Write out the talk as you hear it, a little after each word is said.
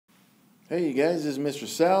Hey you guys, this is Mr.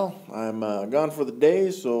 Sal. I'm gone for the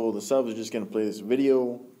day, so the sub is just going to play this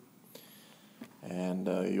video and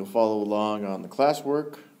you'll follow along on the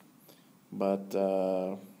classwork. But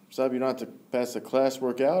sub, you don't have to pass the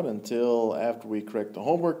classwork out until after we correct the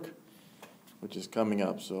homework, which is coming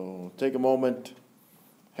up. So take a moment,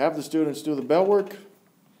 have the students do the bell work,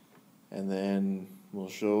 and then we'll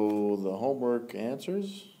show the homework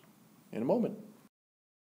answers in a moment.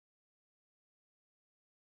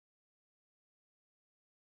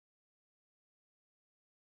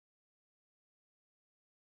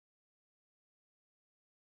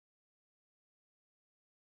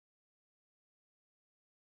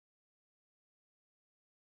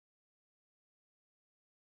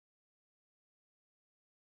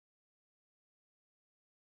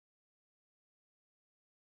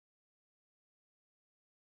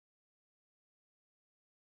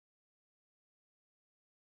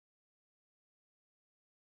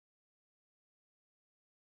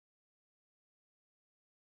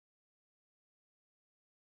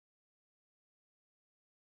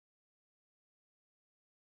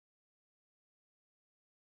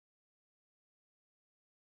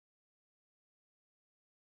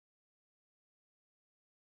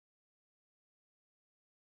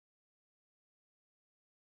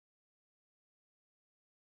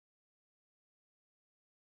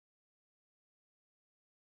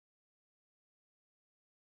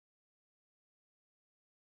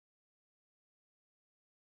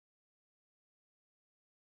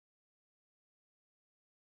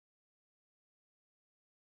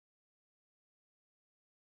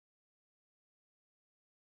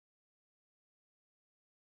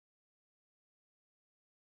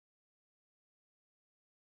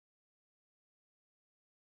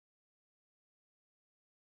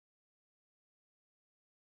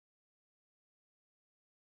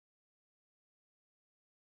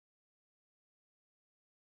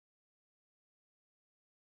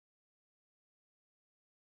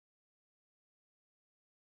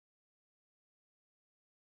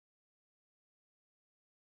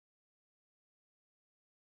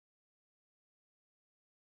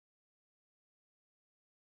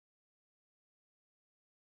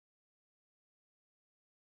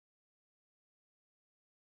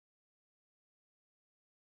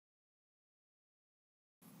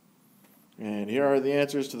 And here are the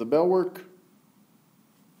answers to the bell work.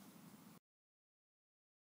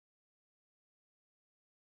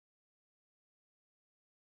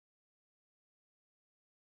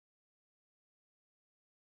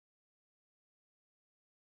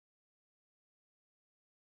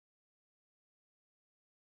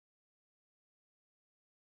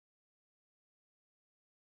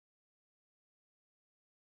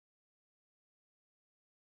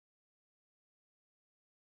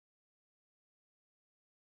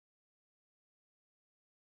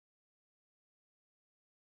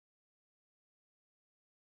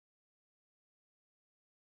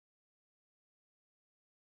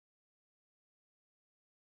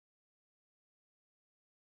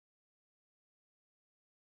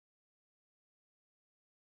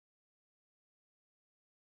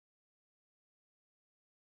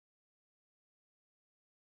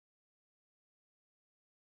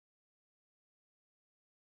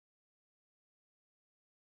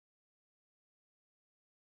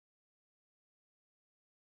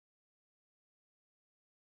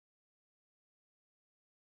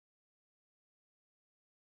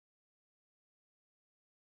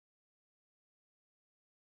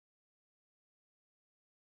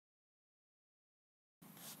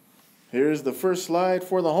 Here's the first slide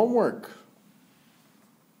for the homework.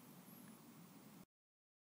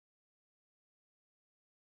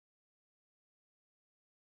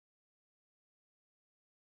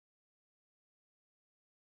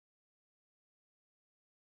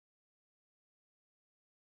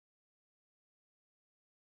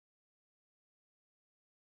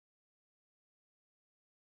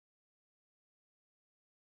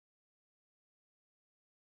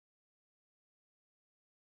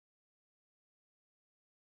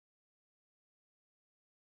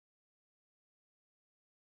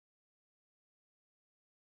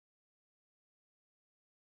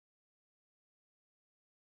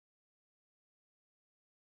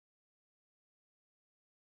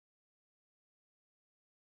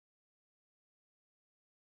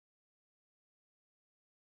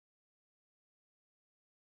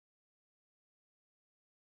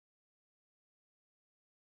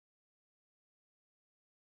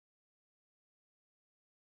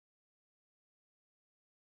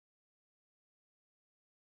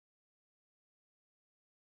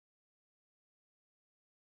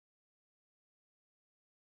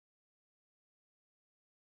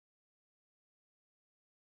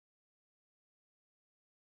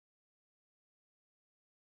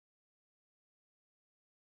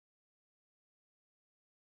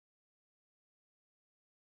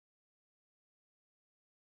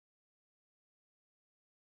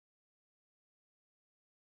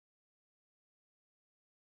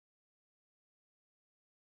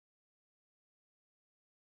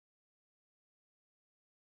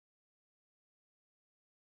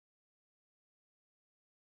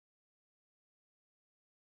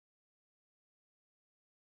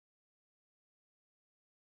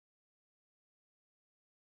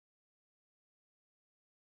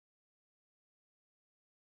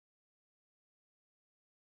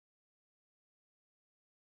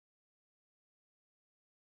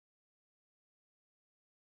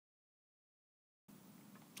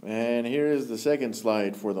 And here is the second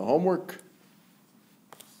slide for the homework.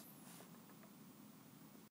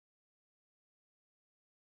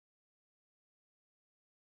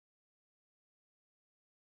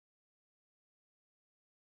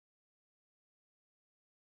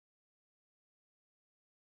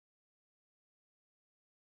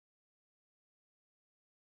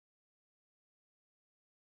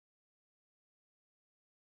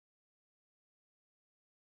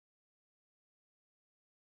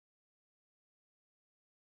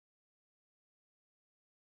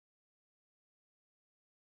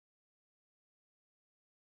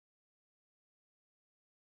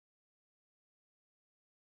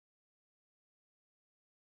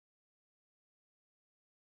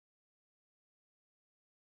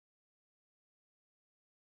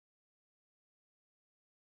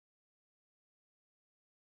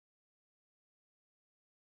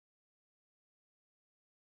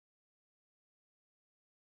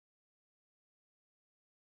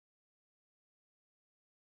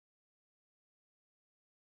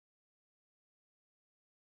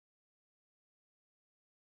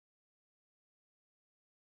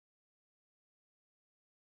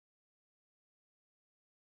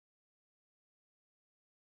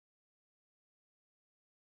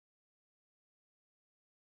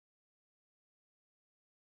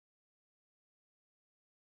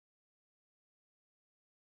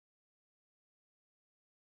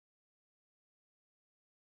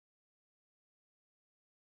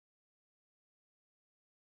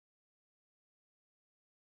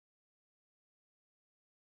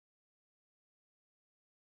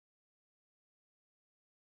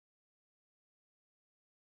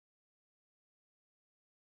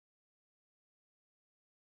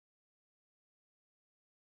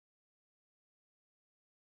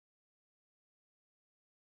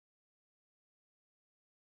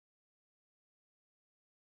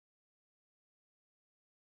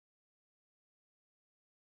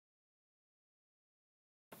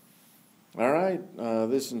 All right,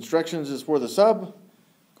 this instructions is for the sub.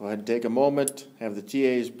 Go ahead and take a moment, have the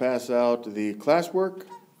TAs pass out the classwork,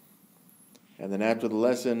 and then after the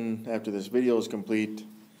lesson, after this video is complete,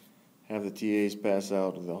 have the TAs pass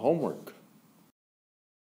out the homework.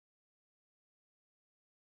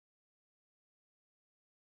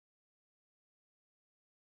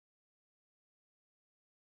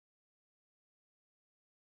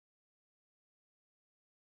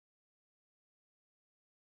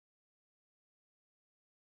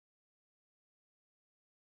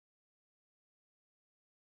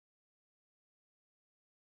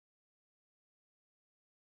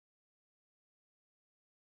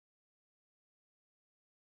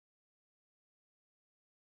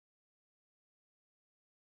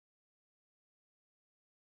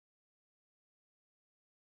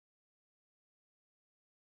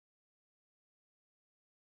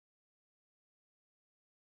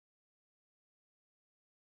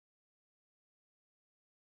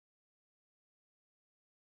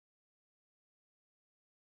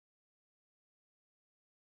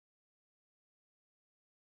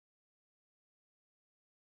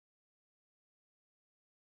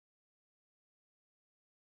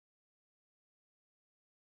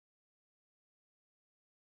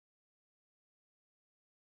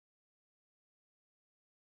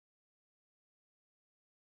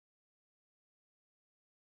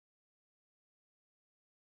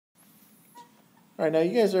 All right, now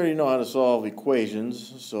you guys already know how to solve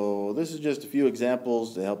equations, so this is just a few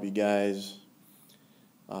examples to help you guys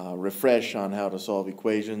refresh on how to solve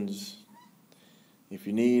equations. If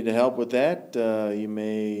you need help with that, you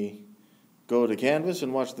may go to Canvas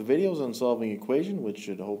and watch the videos on solving equation, which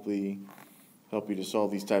should hopefully help you to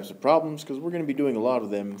solve these types of problems, because we're going to be doing a lot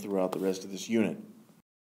of them throughout the rest of this unit.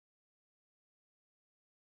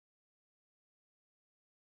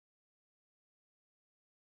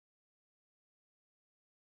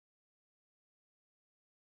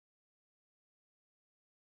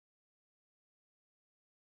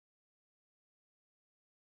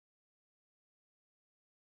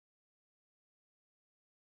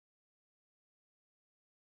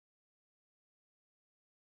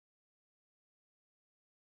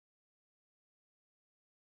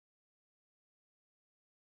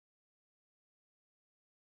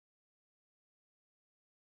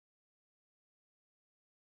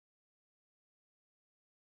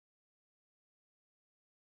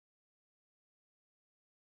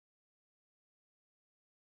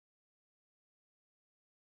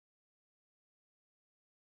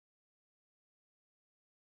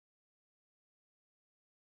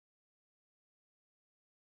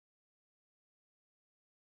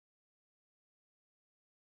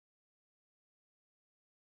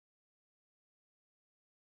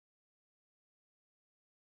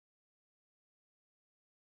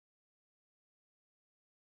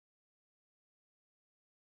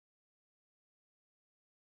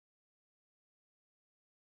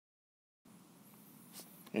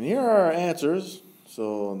 And here are our answers.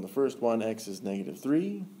 So in the first one, x is negative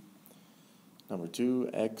 3. Number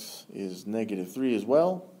 2, x is negative 3 as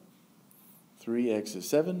well. 3x is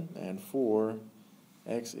 7. And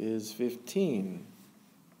 4x is 15.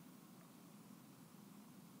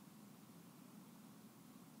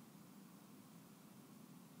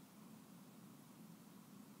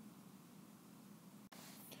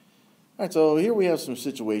 Alright, so here we have some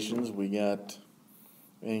situations. We got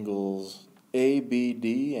angles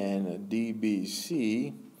ABD and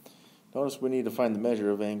DBC. Notice we need to find the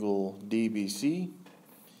measure of angle DBC.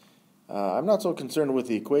 I'm not so concerned with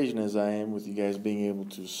the equation as I am with you guys being able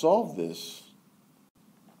to solve this.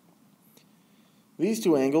 These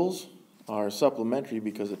two angles are supplementary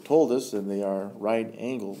because it told us that they are right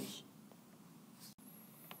angles.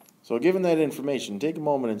 So given that information, take a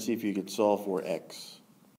moment and see if you could solve for x.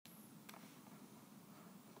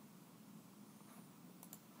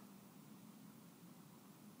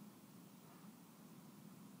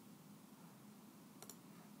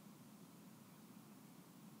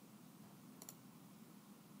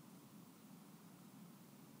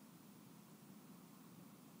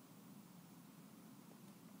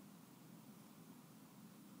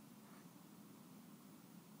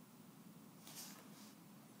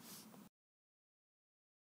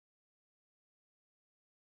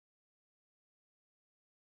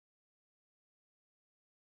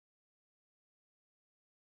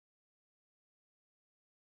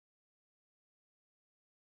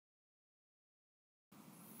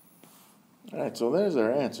 Alright, so there's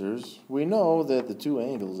our answers. We know that the two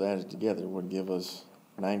angles added together would give us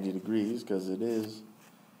 90 degrees because it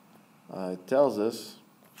tells us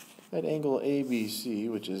that angle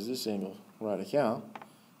ABC, which is this angle right here,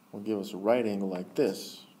 will give us a right angle like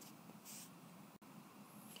this.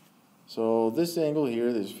 So this angle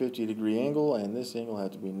here, this 50-degree angle, and this angle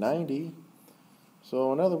have to be 90.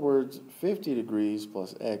 So in other words, 50 degrees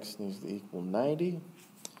plus x needs to equal 90.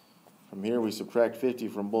 From here we subtract 50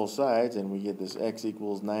 from both sides and we get this x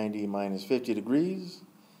equals 90 minus 50 degrees.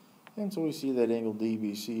 And so we see that angle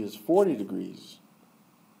DBC is 40 degrees.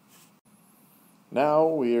 Now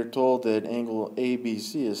we are told that angle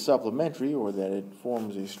ABC is supplementary, or that it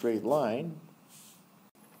forms a straight line.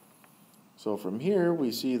 So from here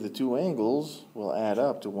we see the two angles will add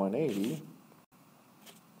up to 180.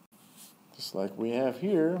 Just like we have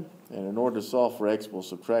here. And in order to solve for x, we'll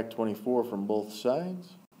subtract 24 from both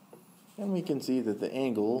sides. And we can see that the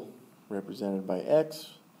angle represented by x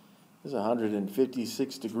is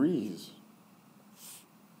 156 degrees.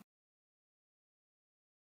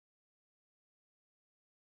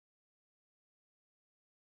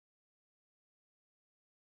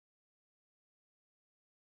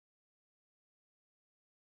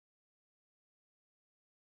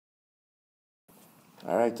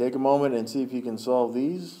 Alright, take a moment and see if you can solve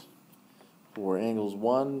these for angles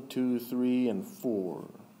 1, 2, 3, and 4.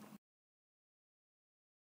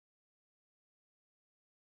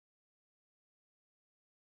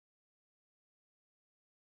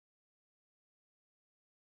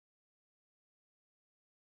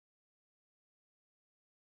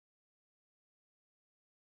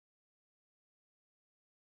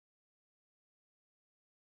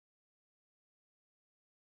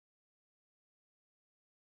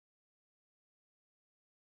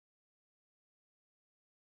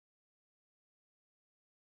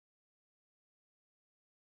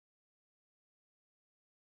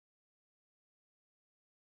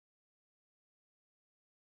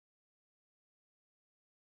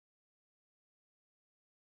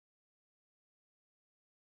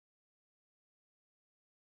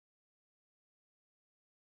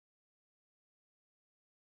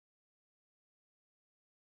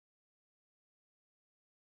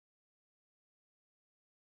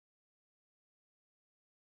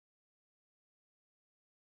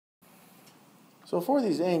 So for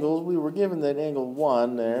these angles, we were given that angle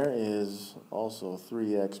 1 there is also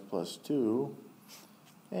 3x plus 2,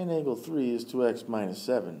 and angle 3 is 2x minus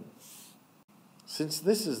 7. Since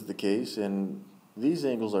this is the case, and these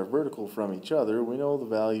angles are vertical from each other, we know the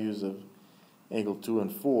values of angle 2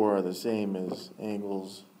 and 4 are the same as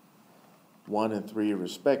angles 1 and 3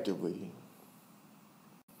 respectively.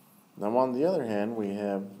 Now on the other hand, we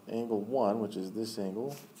have angle 1, which is this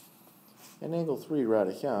angle, and angle 3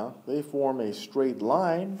 right here. They form a straight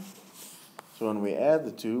line, so when we add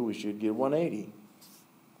the two, we should get 180,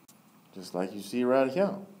 just like you see right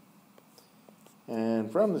here.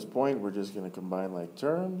 And from this point, we're just going to combine like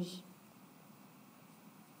terms.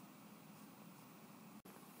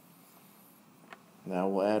 Now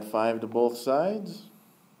we'll add 5 to both sides.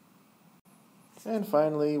 And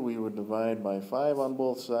finally, we would divide by 5 on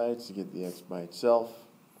both sides to get the x by itself.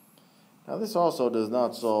 Now this also does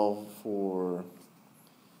not solve for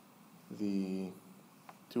the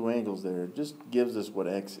two angles there. It just gives us what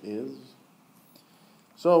x is.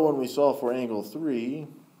 So when we solve for angle 3,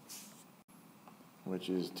 which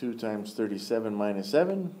is 2 times 37 minus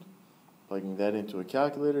 7, plugging that into a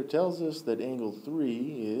calculator tells us that angle 3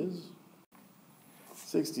 is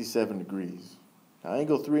 67 degrees. Now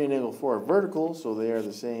angle 3 and angle 4 are vertical, so they are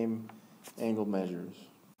the same angle measures.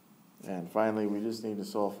 And finally, we just need to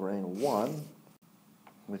solve for angle 1,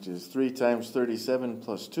 which is 3 times 37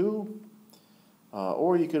 plus 2.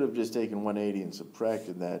 Or you could have just taken 180 and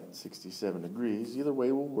subtracted that 67 degrees. Either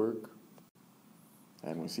way will work.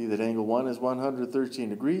 And we see that angle 1 is 113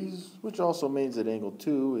 degrees, which also means that angle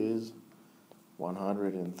 2 is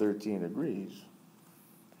 113 degrees.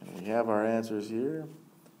 And we have our answers here.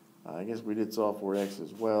 I guess we did solve for x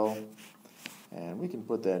as well. And we can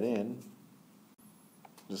put that in,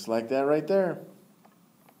 just like that right there.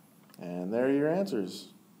 And there are your answers.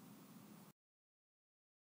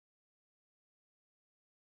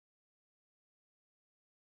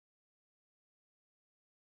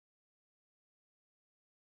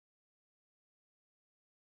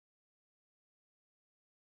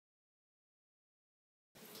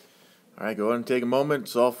 All right, go ahead and take a moment,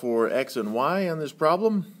 solve for x and y on this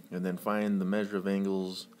problem, and then find the measure of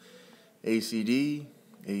angles ACD,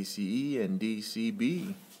 ACE, and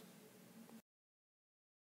DCB.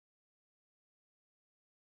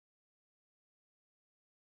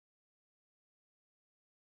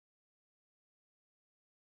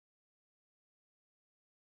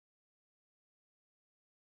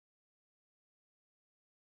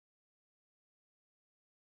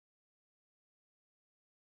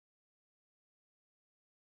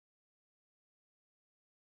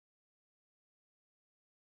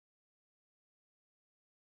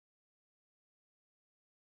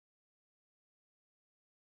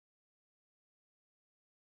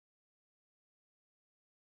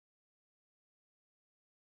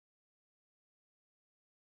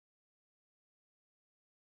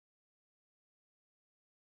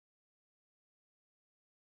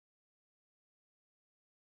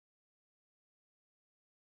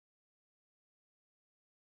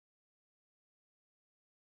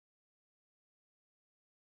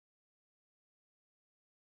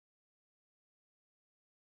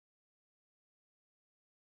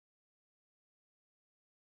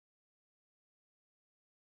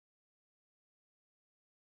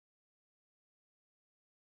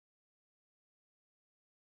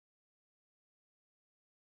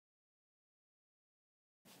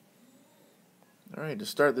 All right, to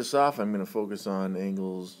start this off, I'm going to focus on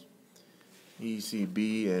angles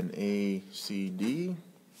ECB and ACD.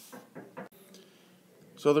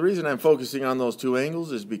 So the reason I'm focusing on those two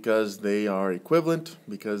angles is because they are equivalent,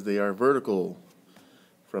 because they are vertical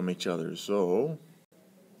from each other. So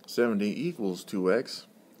 70 equals 2x,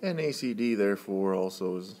 and ACD therefore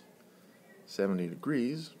also is 70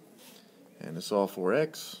 degrees. And to solve for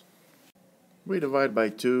x, we divide by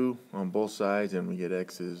 2 on both sides, and we get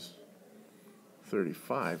x is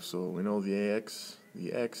 35. So we know the x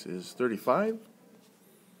is 35.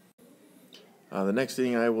 The next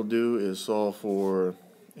thing I will do is solve for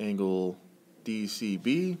angle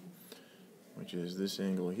DCB, which is this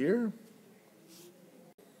angle here.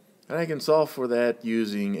 And I can solve for that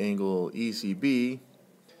using angle ECB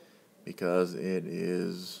because it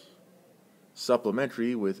is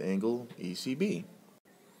supplementary with angle ECB.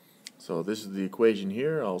 So this is the equation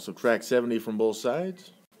here. I'll subtract 70 from both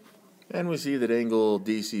sides. And we see that angle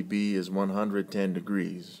DCB is 110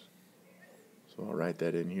 degrees. So I'll write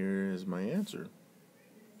that in here as my answer.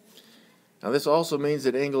 Now this also means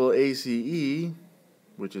that angle ACE,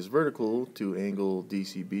 which is vertical to angle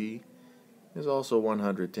DCB, is also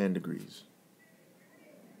 110 degrees.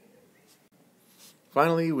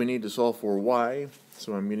 Finally, we need to solve for y,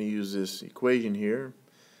 so I'm going to use this equation here,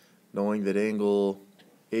 knowing that angle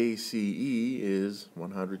ACE is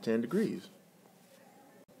 110 degrees.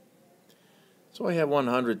 So I have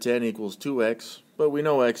 110 equals 2x, but we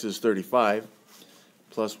know x is 35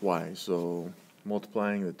 plus y. So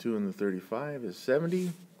multiplying the 2 and the 35 is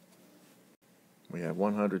 70. We have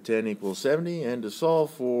 110 equals 70, and to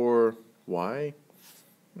solve for y,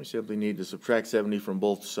 we simply need to subtract 70 from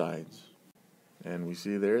both sides. And we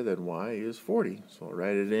see there that y is 40. So I'll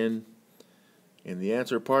write it in the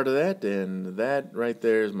answer part of that, and that right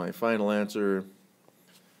there is my final answer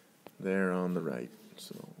there on the right.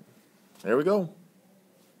 So there we go.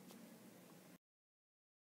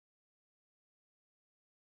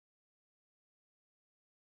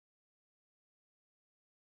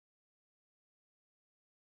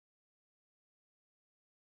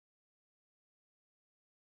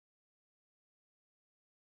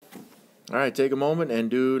 All right, take a moment and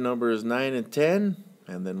do numbers 9 and 10,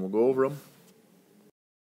 and then we'll go over them.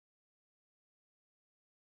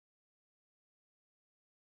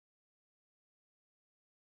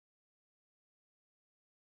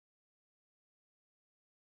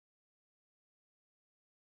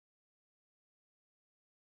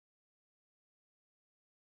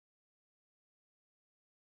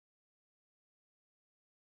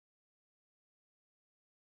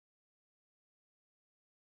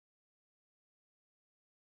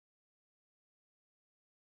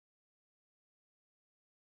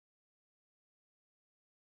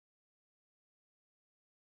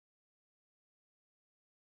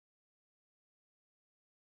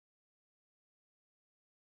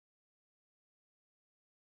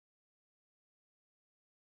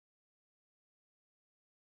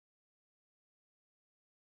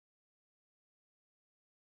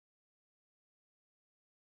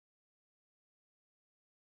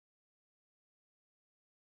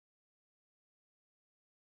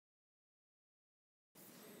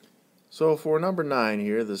 So for number 9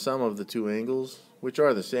 here, the sum of the two angles, which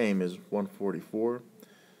are the same, is 144.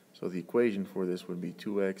 So the equation for this would be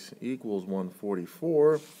 2x equals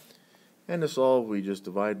 144. And to solve, we just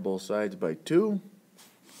divide both sides by 2.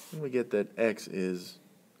 And we get that x is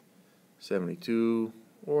 72,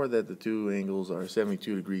 or that the two angles are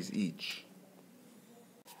 72 degrees each.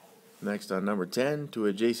 Next, on number 10, two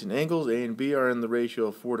adjacent angles, A and B, are in the ratio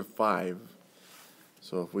of 4 to 5.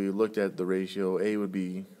 So if we looked at the ratio, A would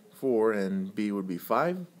be 4 and B would be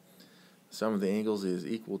 5. The sum of the angles is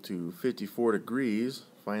equal to 54 degrees.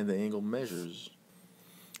 Find the angle measures.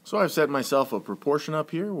 So I've set myself a proportion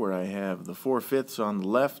up here where I have the 4/5 on the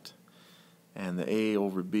left and the A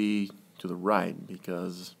over B to the right,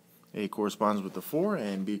 because A corresponds with the 4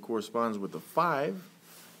 and B corresponds with the 5.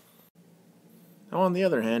 Now on the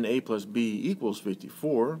other hand, A plus B equals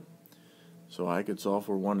 54, so I could solve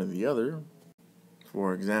for one or the other.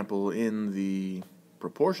 For example, in the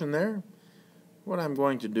proportion there, what I'm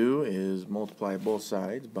going to do is multiply both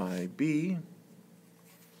sides by B,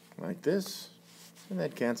 like this, and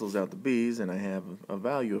that cancels out the B's, and I have a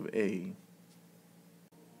value of A.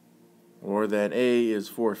 Or that A is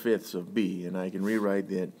 4/5 of B, and I can rewrite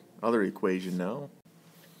that other equation now.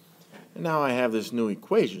 And now I have this new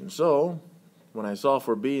equation, so when I solve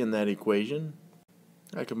for B in that equation,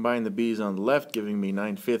 I combine the B's on the left, giving me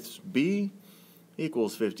 9/5 B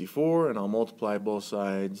equals 54, and I'll multiply both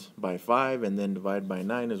sides by 5 and then divide by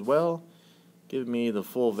 9 as well, give me the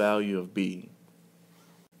full value of B,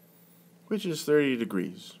 which is 30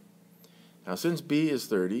 degrees. Now since B is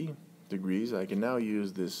 30 degrees, I can now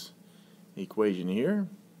use this equation here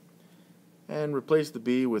and replace the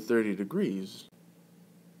B with 30 degrees.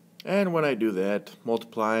 And when I do that,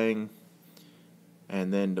 multiplying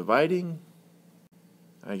and then dividing,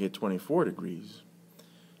 I get 24 degrees.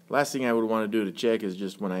 Last thing I would want to do to check is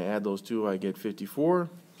just when I add those two, I get 54,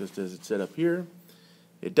 just as it's set up here.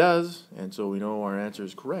 It does, and so we know our answer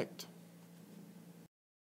is correct.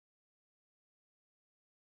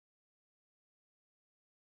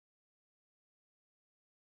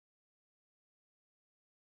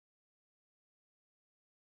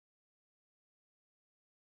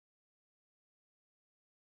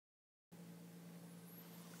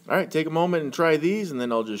 Alright, take a moment and try these, and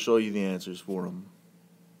then I'll just show you the answers for them.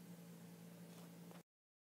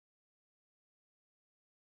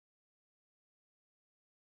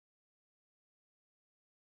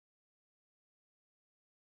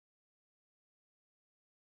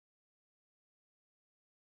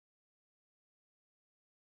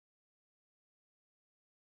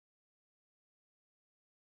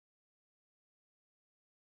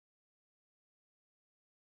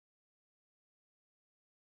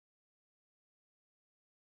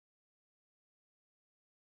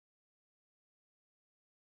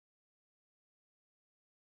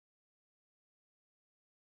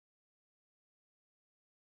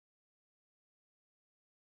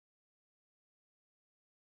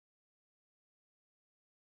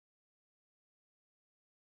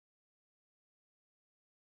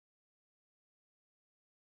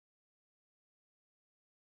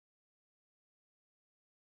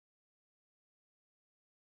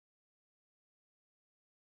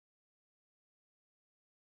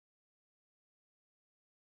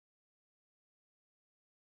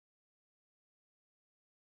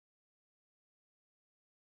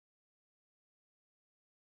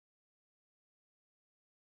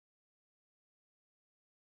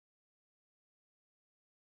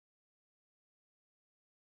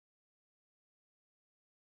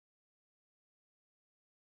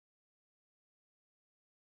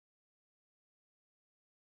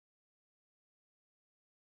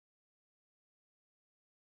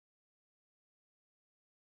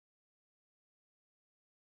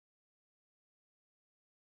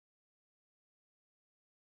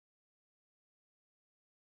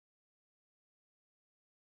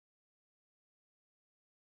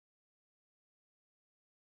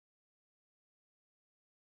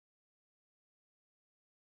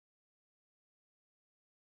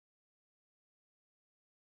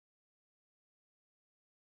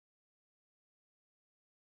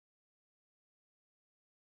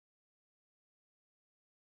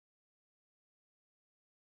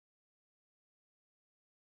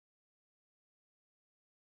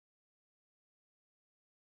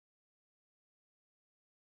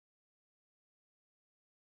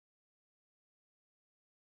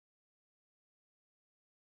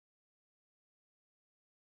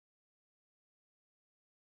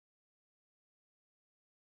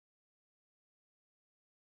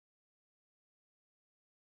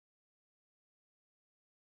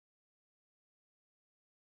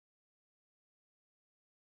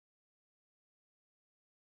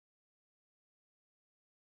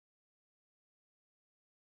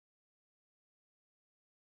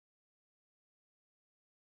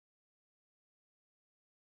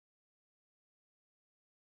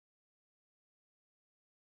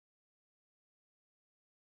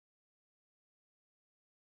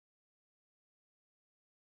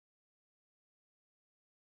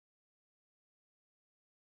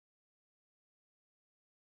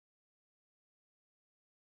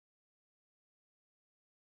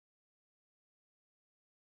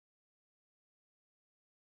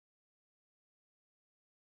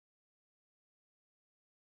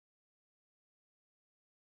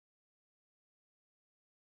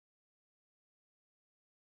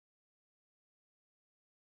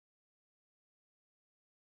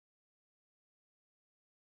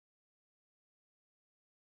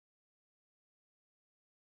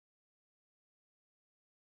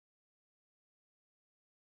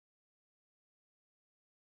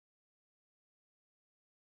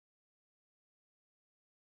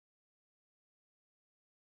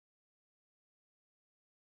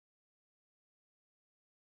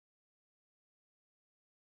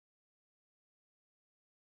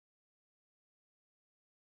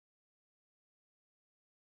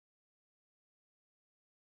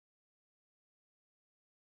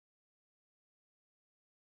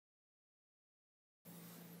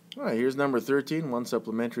 All right, here's number 13. One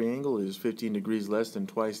supplementary angle is 15 degrees less than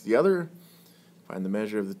twice the other. Find the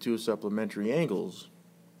measure of the two supplementary angles.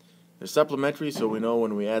 They're supplementary, so we know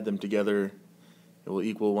when we add them together, it will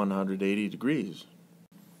equal 180 degrees.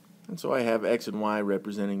 And so I have x and y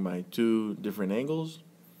representing my two different angles.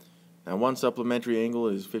 Now one supplementary angle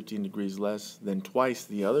is 15 degrees less than twice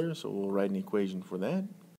the other, so we'll write an equation for that.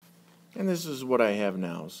 And this is what I have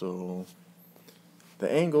now. So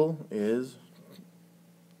the angle is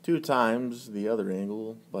 2 times the other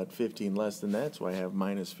angle, but 15 less than that, so I have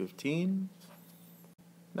minus 15.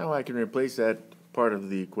 Now I can replace that part of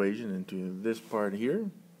the equation into this part here.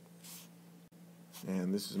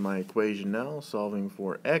 And this is my equation now, solving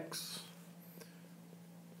for x.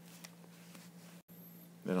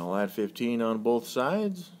 Then I'll add 15 on both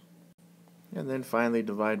sides. And then finally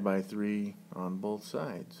divide by 3 on both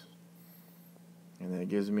sides. And that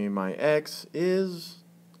gives me my x is,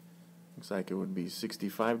 looks like it would be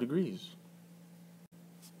 65 degrees.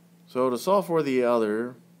 So to solve for the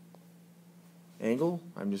other angle,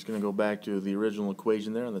 I'm just going to go back to the original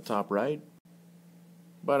equation there on the top right.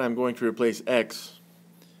 But I'm going to replace x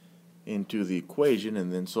into the equation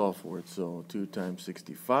and then solve for it. So 2 times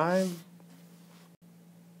 65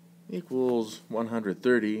 equals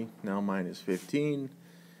 130, now minus 15.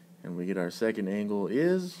 And we get our second angle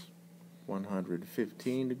is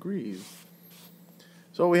 115 degrees.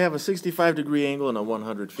 So we have a 65 degree angle and a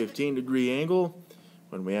 115 degree angle.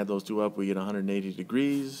 When we add those two up, we get 180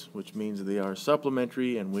 degrees, which means they are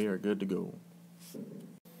supplementary and we are good to go.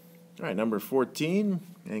 All right, number 14,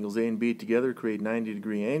 angles A and B together create 90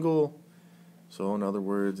 degree angle. So in other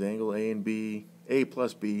words, angle A and B, A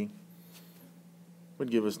plus B, would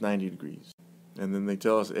give us 90 degrees. And then they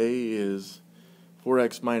tell us A is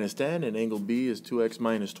 4x minus 10 and angle B is 2x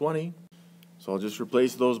minus 20. So I'll just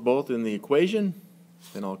replace those both in the equation.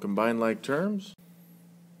 Then I'll combine like terms.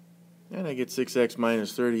 And I get 6x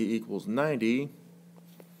minus 30 equals 90.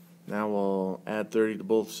 Now I'll add 30 to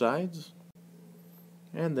both sides.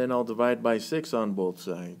 And then I'll divide by 6 on both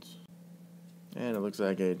sides. And it looks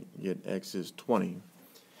like I get x is 20.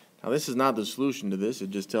 Now this is not the solution to this,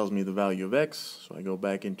 it just tells me the value of x. So I go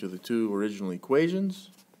back into the two original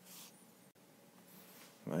equations.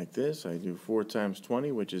 Like this, I do 4 times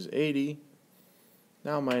 20, which is 80.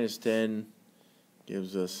 Now minus 10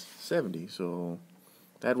 gives us 70. So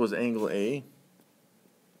that was angle A,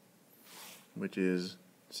 which is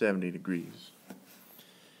 70 degrees.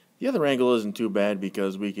 The other angle isn't too bad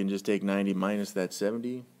because we can just take 90 minus that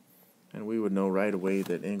 70, and we would know right away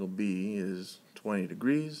that angle B is 20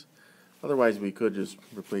 degrees. Otherwise, we could just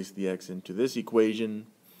replace the x into this equation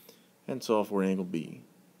and solve for angle B.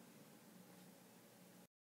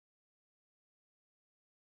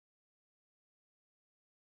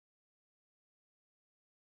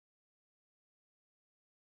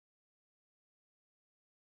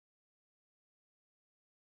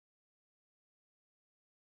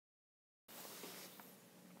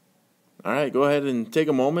 All right, go ahead and take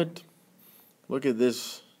a moment, look at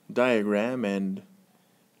this diagram, and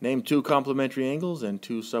name two complementary angles and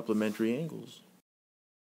two supplementary angles.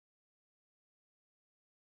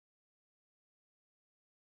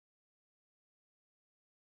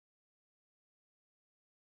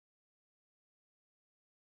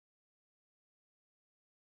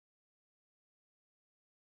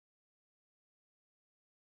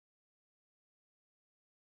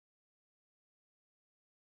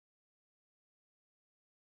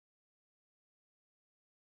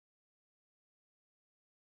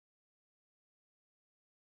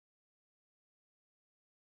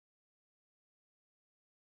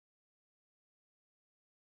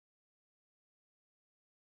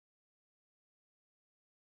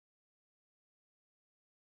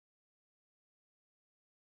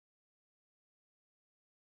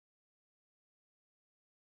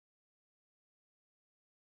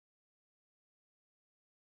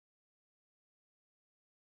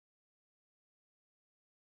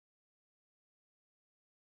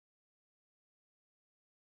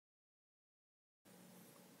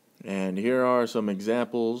 And here are some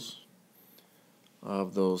examples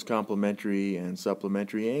of those complementary and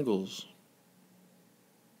supplementary angles.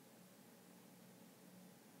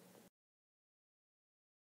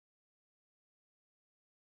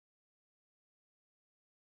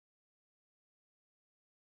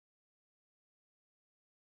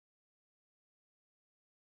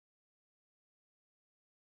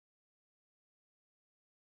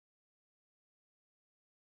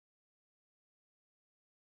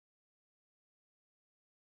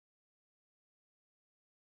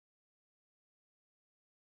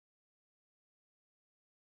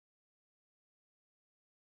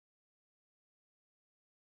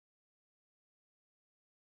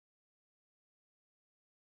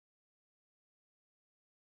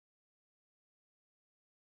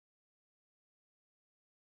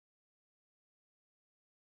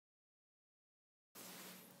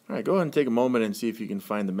 Alright, go ahead and take a moment and see if you can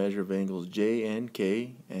find the measure of angles J and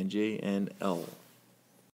K and J and L.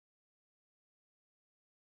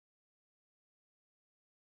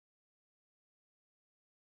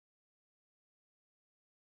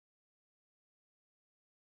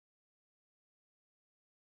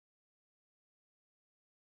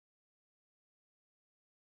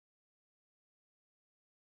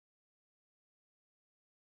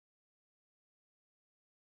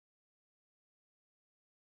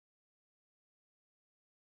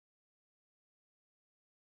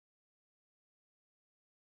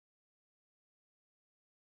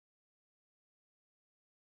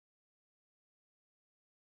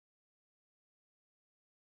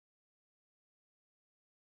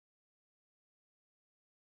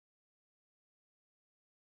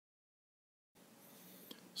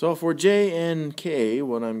 So for J and K,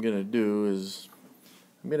 what I'm going to do is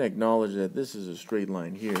I'm going to acknowledge that this is a straight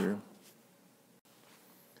line here.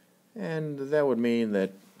 And that would mean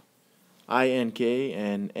that INK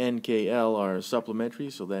and NKL are supplementary,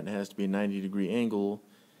 so that has to be a 90-degree angle,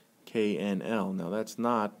 KNL. Now that's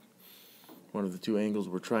not one of the two angles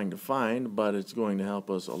we're trying to find, but it's going to help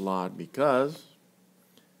us a lot because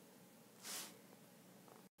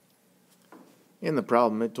in the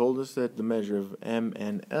problem it told us that the measure of M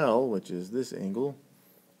and L, which is this angle,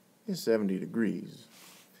 is 70 degrees.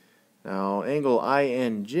 Now angle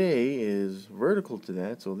INJ is vertical to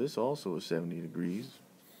that, so this also is 70 degrees.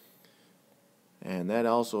 And that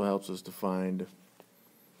also helps us to find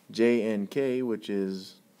J and K, which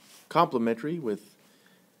is complementary with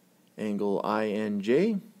angle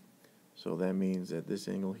INJ. So that means that this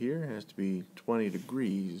angle here has to be 20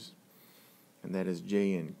 degrees. And that is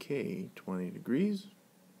J and K, 20 degrees.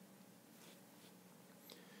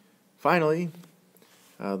 Finally,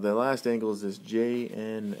 the last angle is this J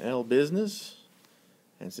and L business.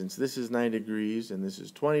 And since this is 90 degrees and this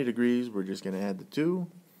is 20 degrees, we're just going to add the 2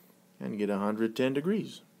 and get 110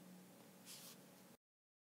 degrees.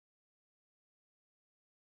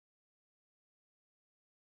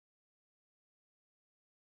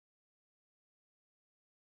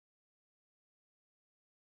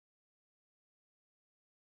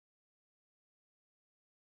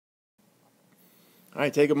 All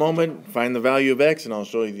right, take a moment, find the value of x, and I'll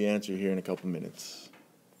show you the answer here in a couple minutes.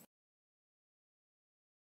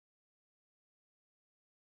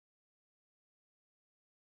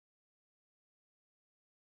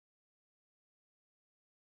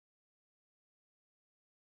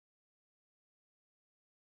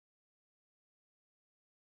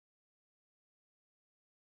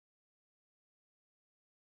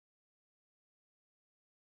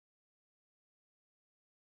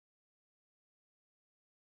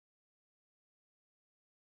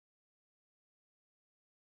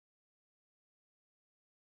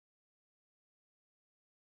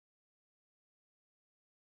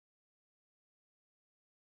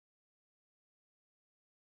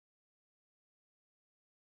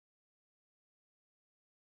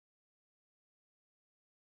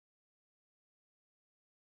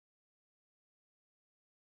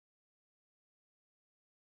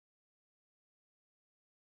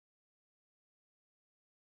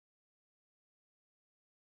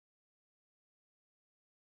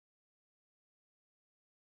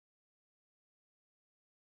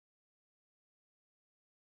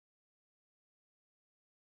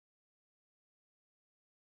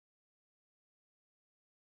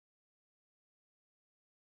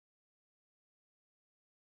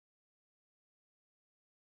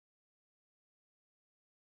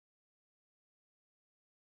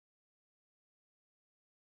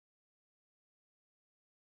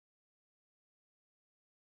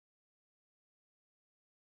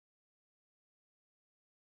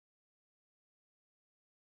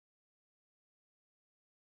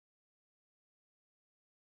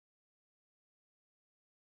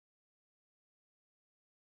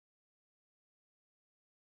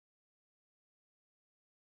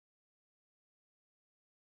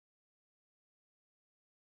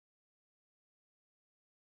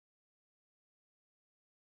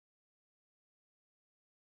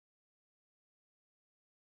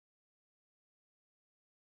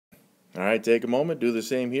 All right, take a moment, do the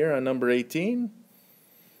same here on number 18.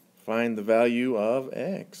 Find the value of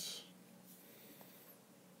x.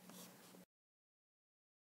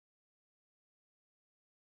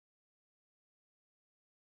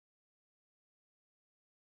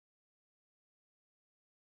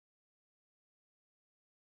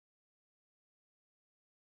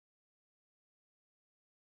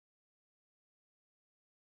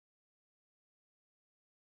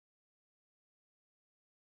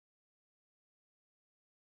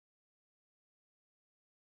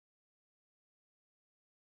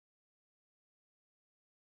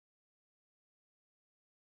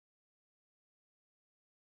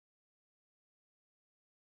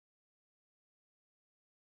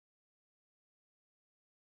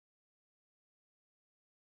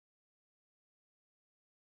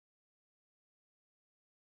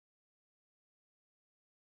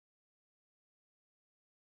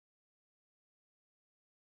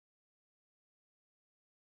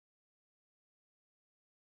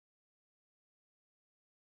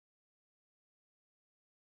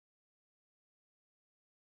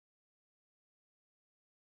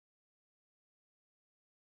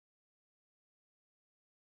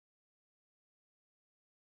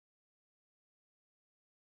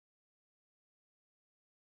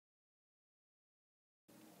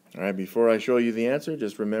 All right, before I show you the answer,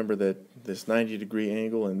 just remember that this 90-degree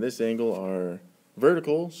angle and this angle are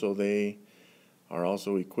vertical, so they are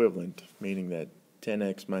also equivalent, meaning that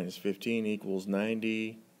 10x minus 15 equals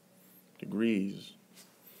 90 degrees.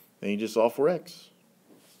 Then you just solve for x.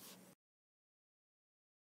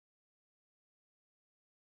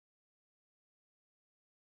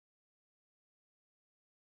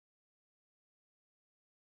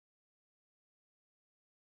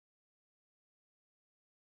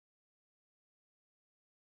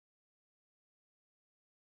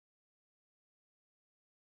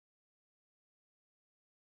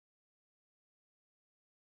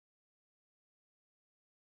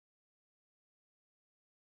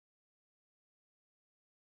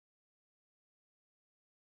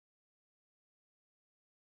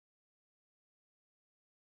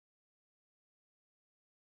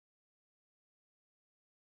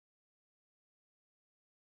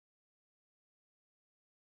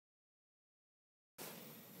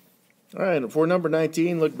 All right, for number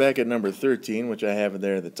 19, look back at number 13, which I have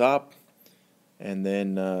there at the top, and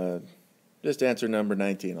then just answer number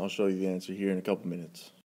 19. I'll show you the answer here in a couple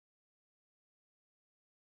minutes.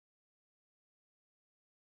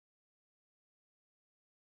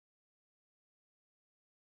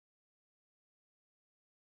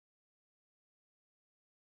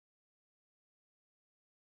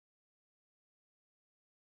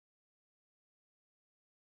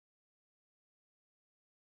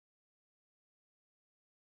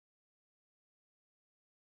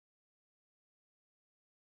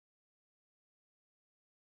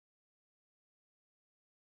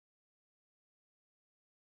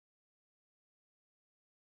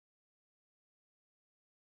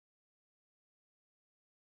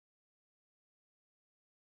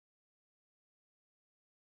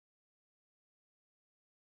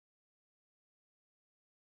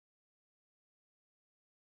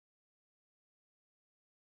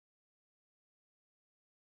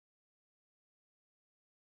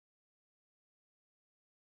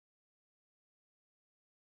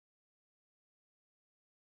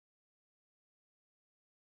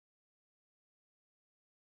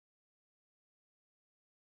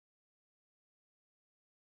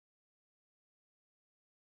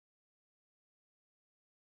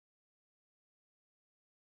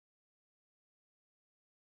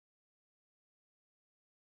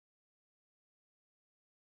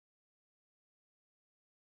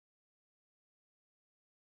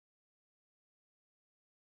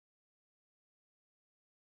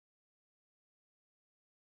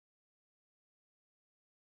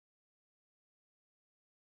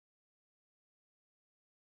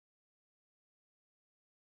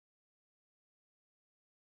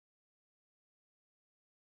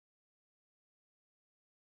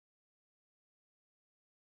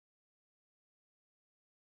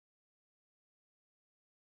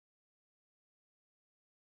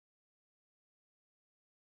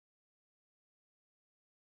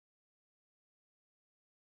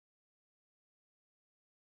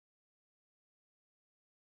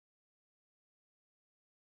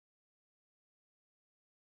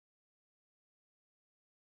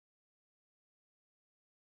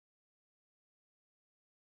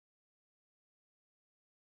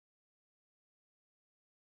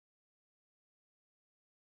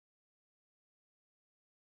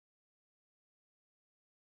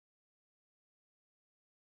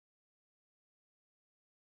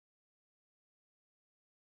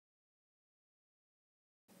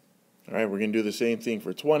 All right, we're going to do the same thing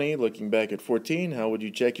for 20. Looking back at 14, how would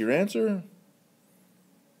you check your answer?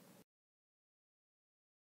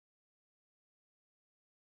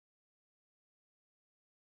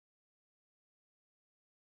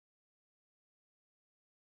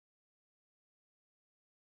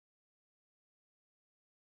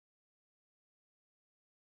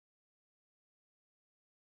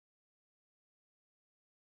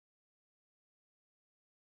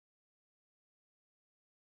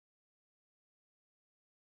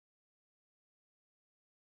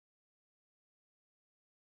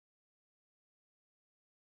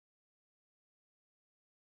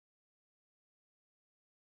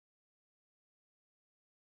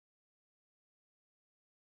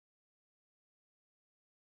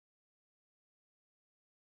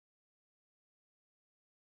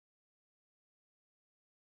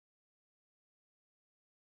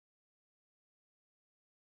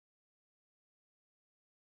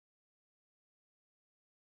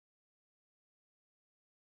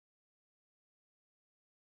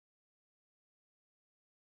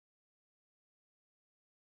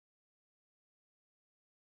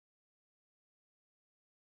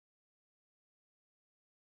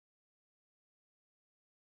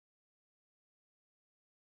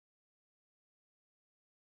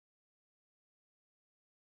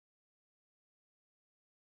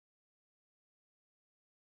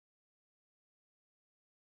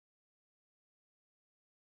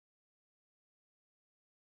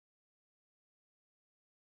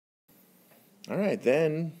 Alright,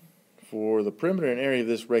 then for the perimeter and area of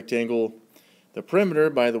this rectangle, the perimeter,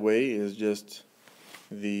 by the way, is just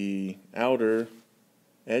the outer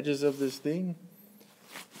edges of this thing.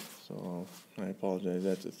 So I apologize,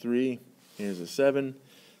 that's a 3, here's a 7.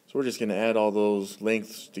 So we're just going to add all those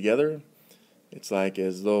lengths together. It's like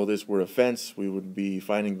as though this were a fence, we would be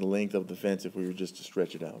finding the length of the fence if we were just to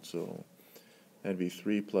stretch it out. So that'd be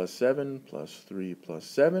 3 plus 7 plus 3 plus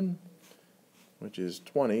 7, which is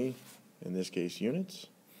 20, in this case, units.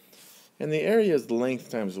 And the area is the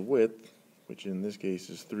length times the width, which in this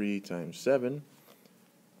case is 3 times 7,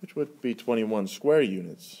 which would be 21 square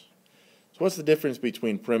units. So what's the difference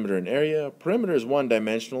between perimeter and area? Perimeter is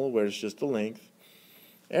one-dimensional, where it's just the length.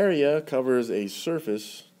 Area covers a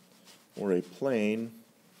surface or a plane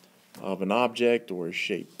of an object or a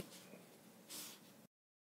shape.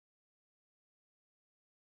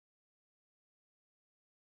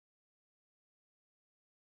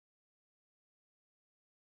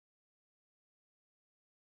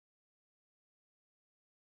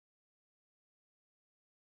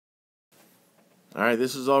 Alright,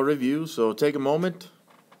 this is all review, so take a moment,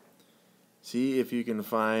 see if you can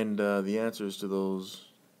find the answers to those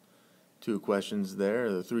 2 questions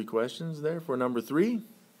there, the 3 questions there for number 3.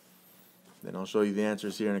 Then I'll show you the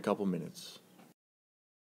answers here in a couple minutes.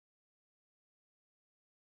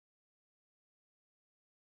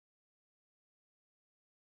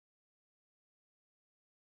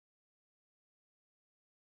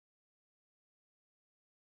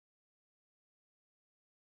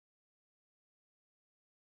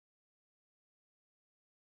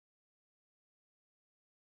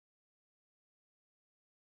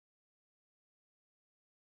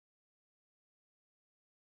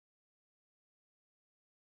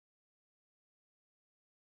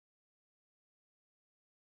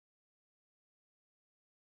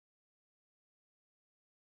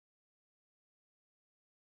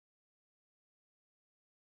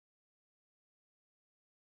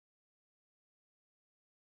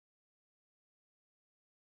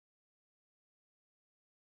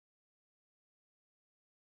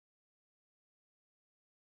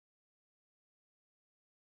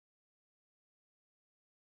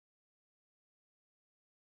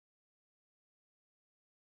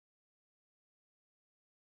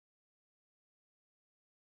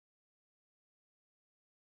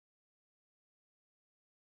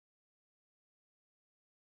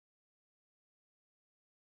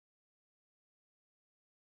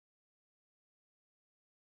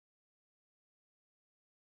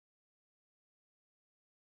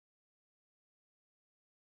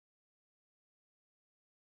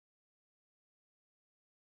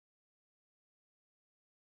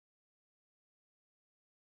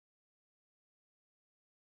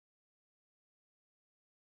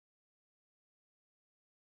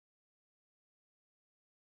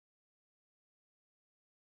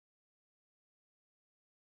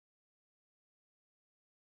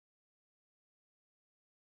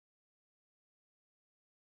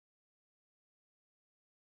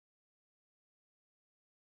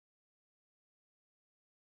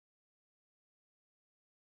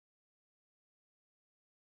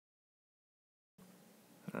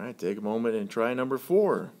 Alright, take a moment and try number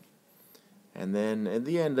 4. And then at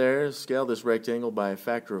the end there, scale this rectangle by a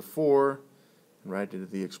factor of 4 and write into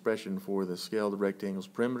the expression for the scaled rectangle's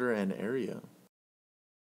perimeter and area.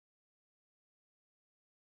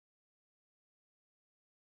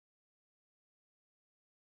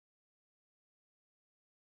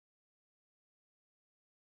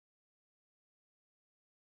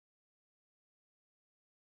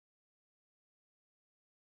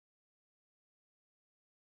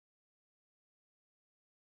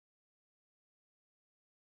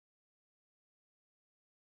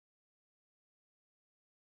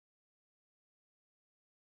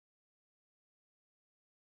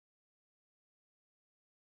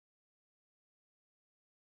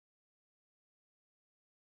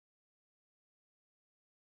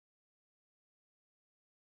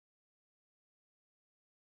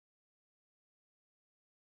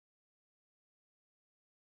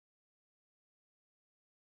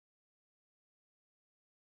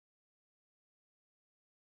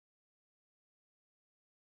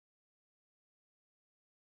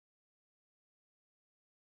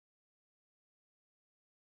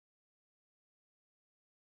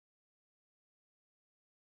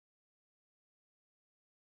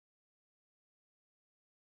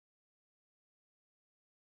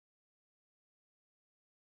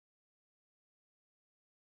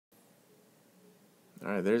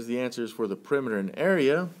 Alright, there's the answers for the perimeter and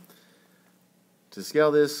area. To scale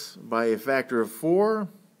this by a factor of 4,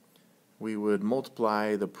 we would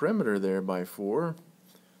multiply the perimeter there by 4.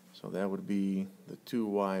 So that would be the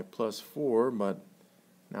 2y plus 4, but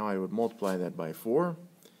now I would multiply that by 4.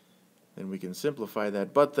 Then we can simplify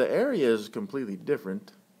that, but the area is completely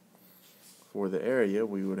different. For the area,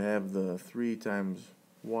 we would have the 3 times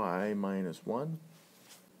y minus 1.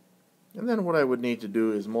 And then what I would need to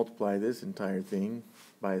do is multiply this entire thing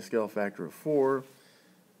by a scale factor of 4.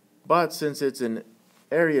 But since it's an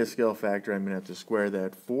area scale factor, I'm going to have to square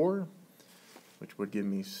that 4, which would give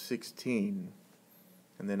me 16.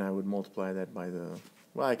 And then I would multiply that by the,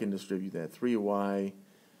 well, I can distribute that, 3y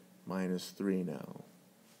minus 3 now.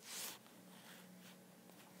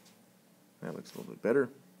 That looks a little bit better.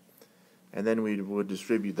 And then we would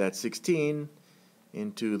distribute that 16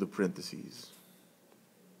 into the parentheses.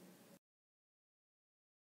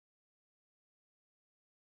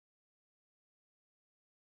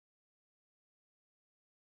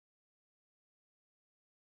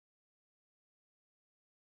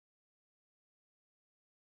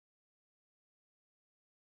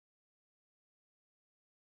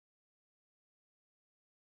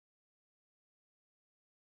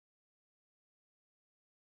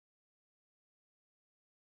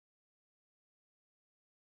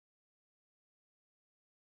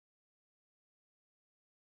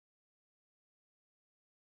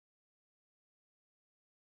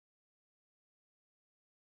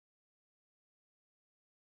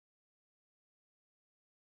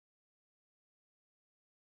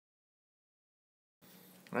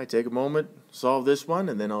 All right, take a moment, solve this one,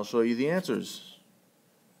 and then I'll show you the answers.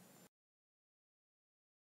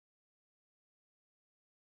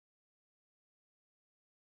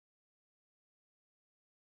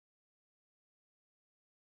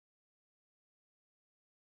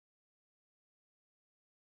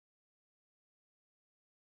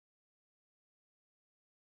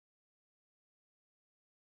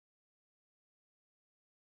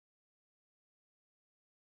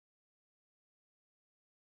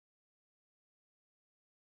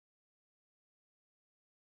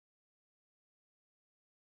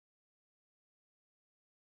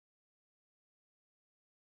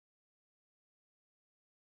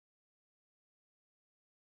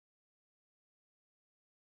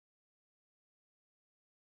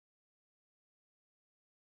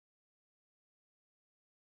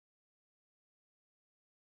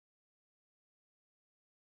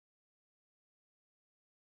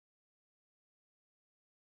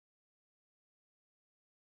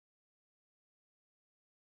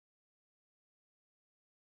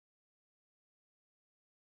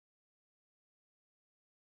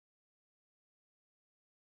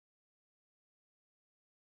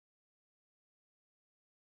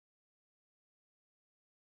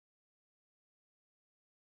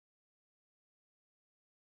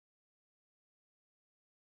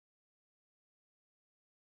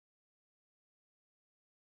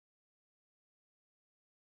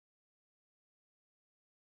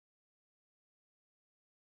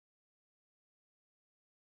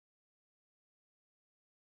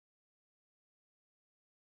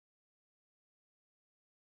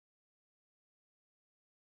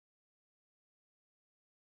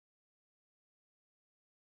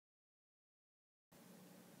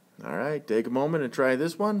 All right, take a moment and try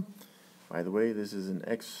this one. By the way, this is an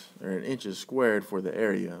inches squared for the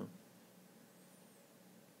area.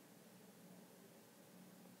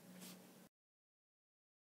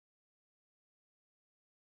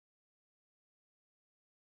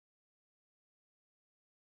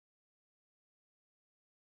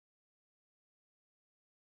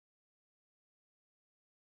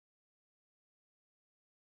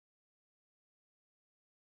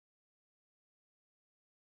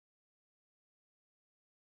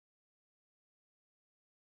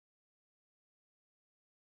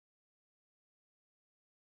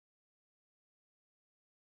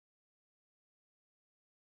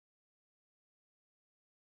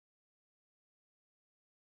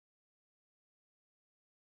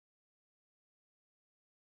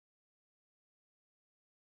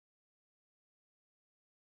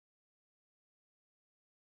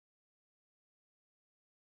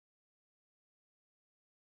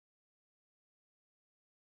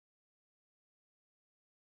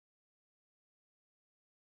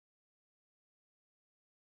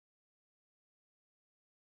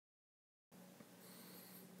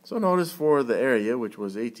 So notice for the area, which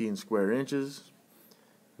was 18 square inches,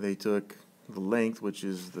 they took the length, which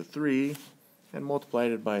is the 3, and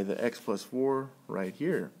multiplied it by the x plus 4 right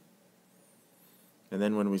here. And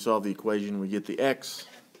then when we solve the equation, we get the x,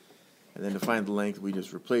 and then to find the length, we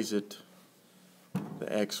just replace it,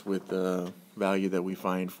 the x with the value that we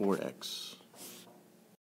find for x.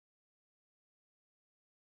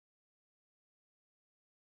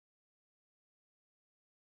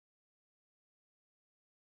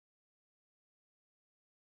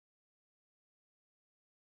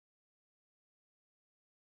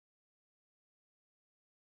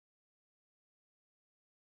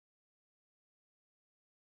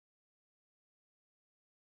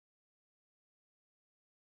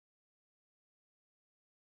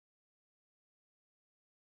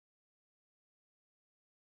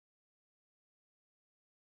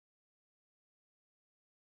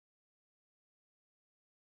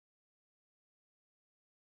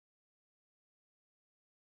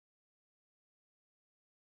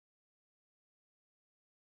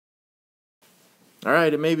 All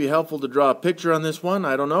right, it may be helpful to draw a picture on this one.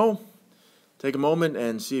 I don't know. Take a moment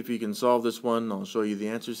and see if you can solve this one. I'll show you the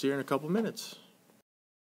answers here in a couple minutes.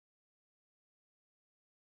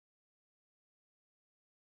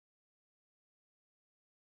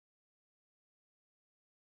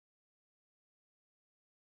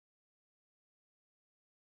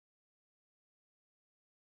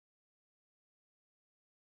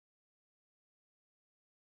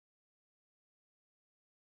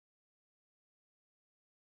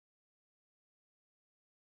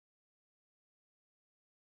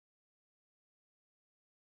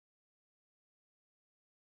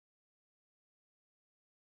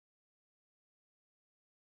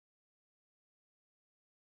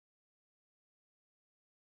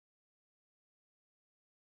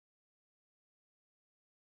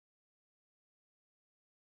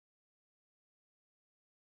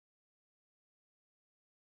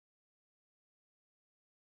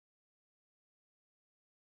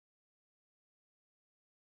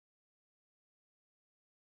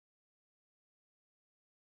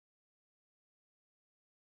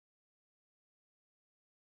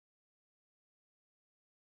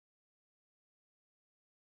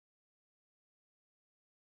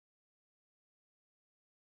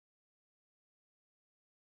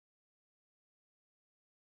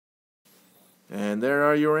 And there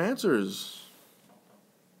are your answers.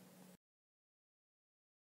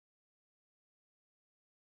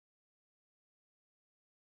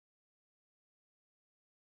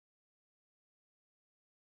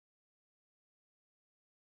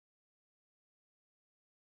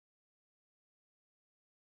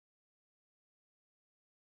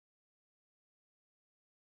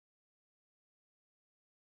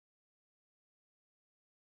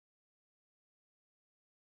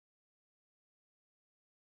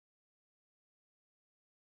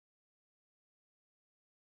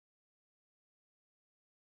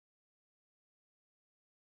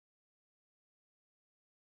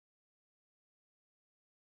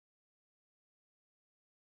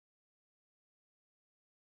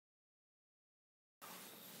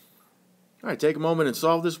 All right, take a moment and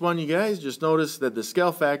solve this one, you guys. Just notice that the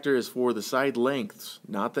scale factor is for the side lengths,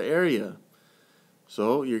 not the area.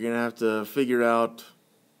 So you're going to have to figure out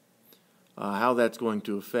how that's going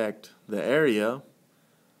to affect the area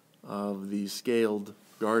of the scaled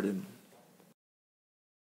garden.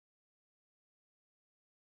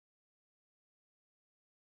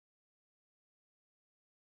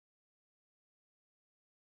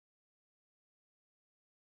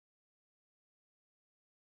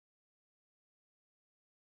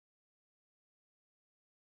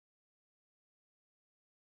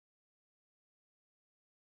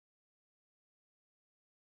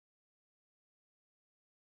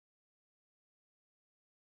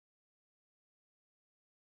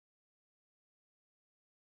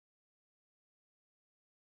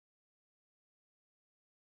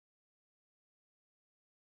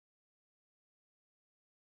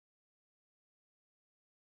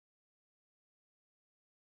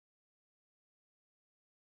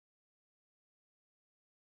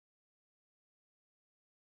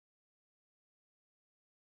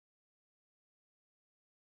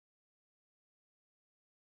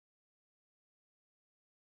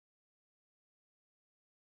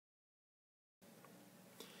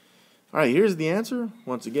 All right, here's the answer.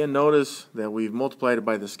 Once again, notice that we've multiplied it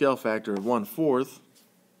by the scale factor of 1/4.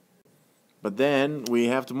 But then we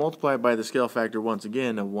have to multiply it by the scale factor once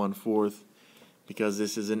again of 1/4 because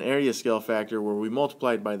this is an area scale factor where we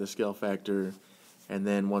multiplied by the scale factor and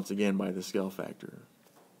then once again by the scale factor.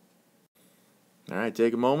 All right,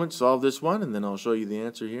 take a moment, solve this one, and then I'll show you the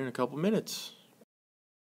answer here in a couple minutes.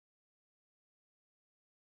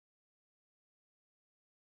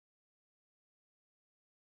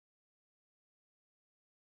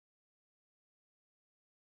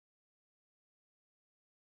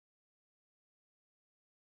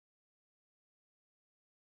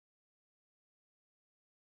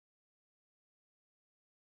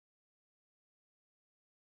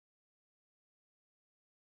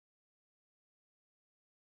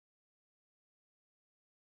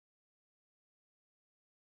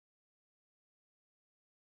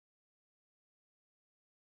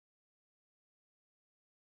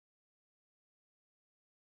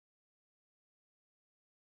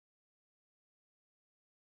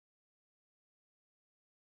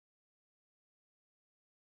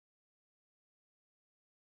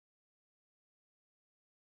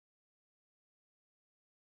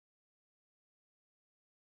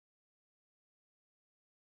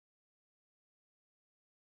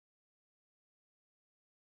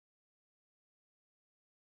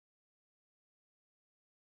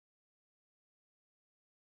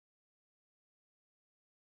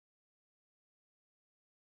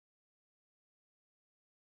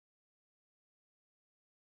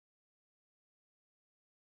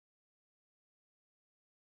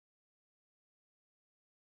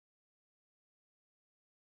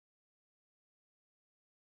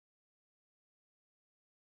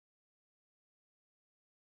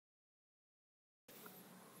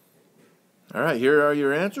 All right, here are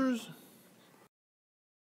your answers.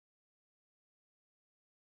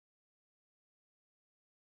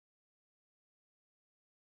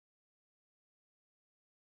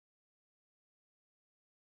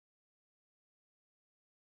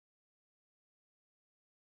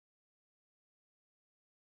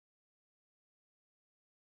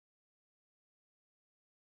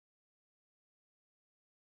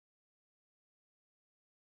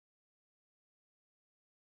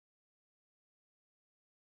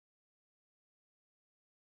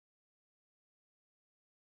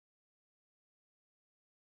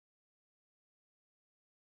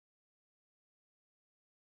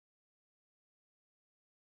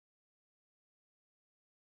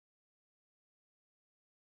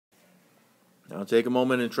 Now take a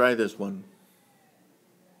moment and try this one.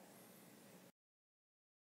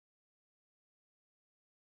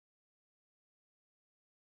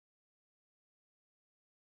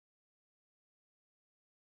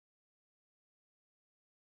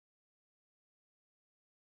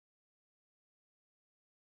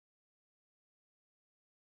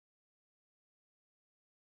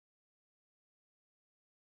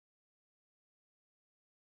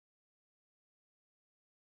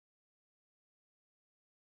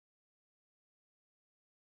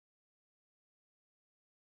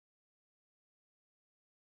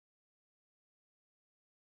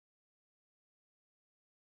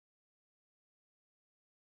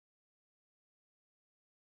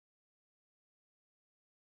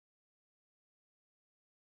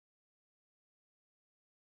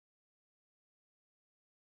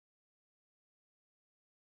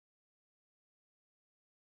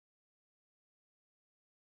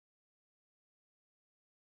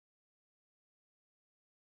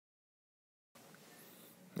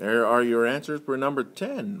 There are your answers for number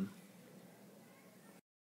 10.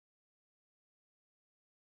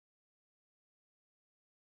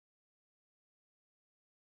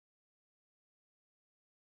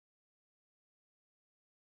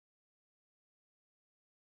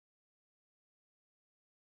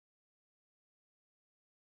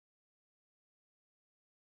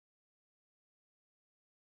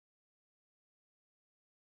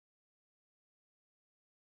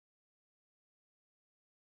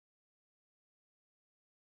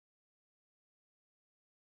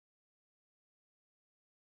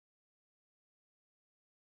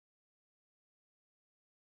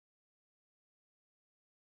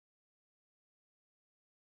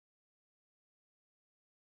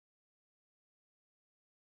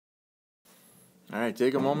 All right,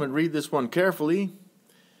 take a moment, read this one carefully,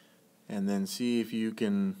 and then see if you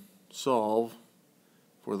can solve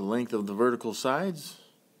for the length of the vertical sides,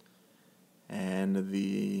 and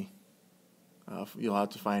you'll have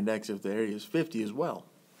to find x if the area is 50 as well.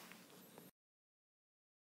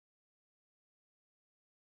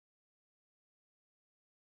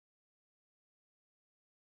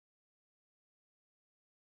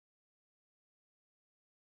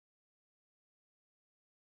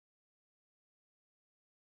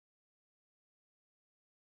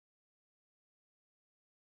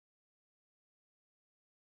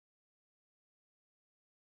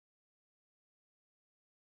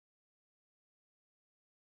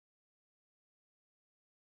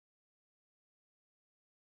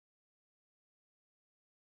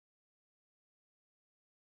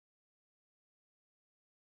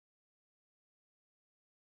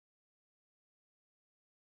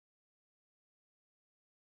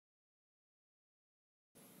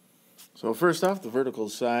 So first off, the vertical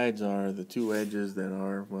sides are the two edges that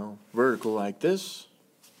are, well, vertical like this.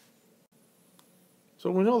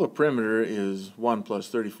 So we know the perimeter is 1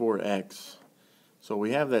 plus 34x. So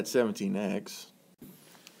we have that 17x.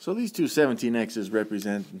 So these two 17x's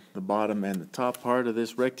represent the bottom and the top part of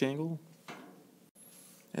this rectangle.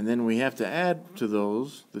 And then we have to add to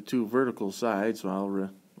those the two vertical sides,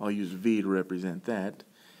 so I'll use V to represent that.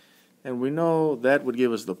 And we know that would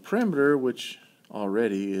give us the perimeter, which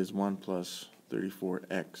already is 1 plus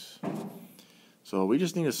 34x. So we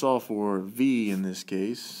just need to solve for V in this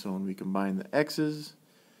case. So when we combine the x's,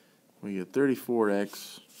 we get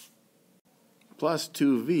 34x plus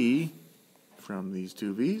 2v from these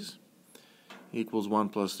two v's equals 1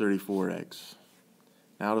 plus 34x.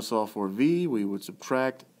 Now to solve for v, we would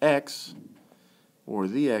subtract x, or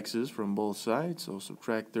the x's, from both sides. So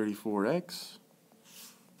subtract 34x.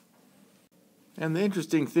 And the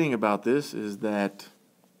interesting thing about this is that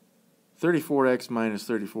 34x minus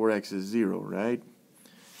 34x is 0, right?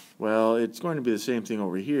 Well, it's going to be the same thing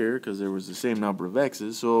over here because there was the same number of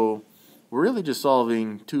x's. So we're really just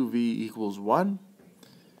solving 2v equals 1.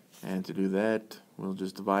 And to do that, we'll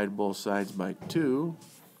just divide both sides by 2.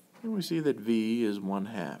 And we see that V is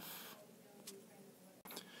 1/2.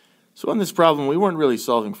 So in this problem, we weren't really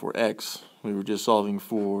solving for x. We were just solving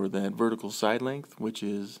for that vertical side length, which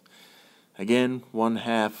is, again,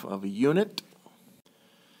 1/2 of a unit.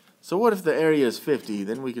 So what if the area is 50?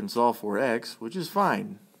 Then we can solve for x, which is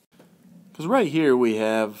fine. Because right here we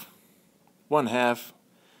have 1/2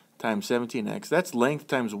 times 17x. That's length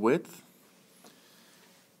times width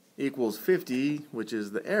equals 50, which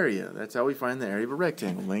is the area. That's how we find the area of a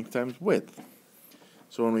rectangle, length times width.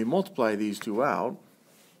 So when we multiply these two out,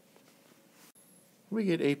 we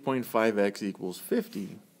get 8.5x equals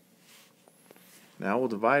 50. Now we'll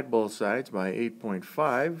divide both sides by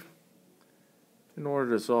 8.5 in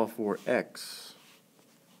order to solve for x.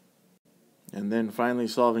 And then finally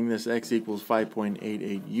solving this, x equals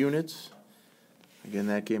 5.88 units. Again,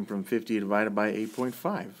 that came from 50 divided by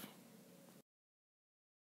 8.5.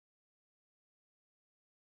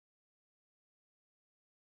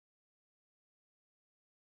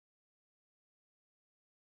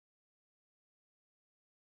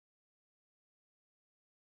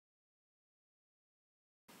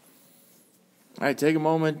 Alright, take a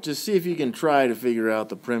moment to see if you can try to figure out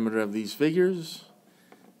the perimeter of these figures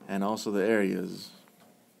and also the areas.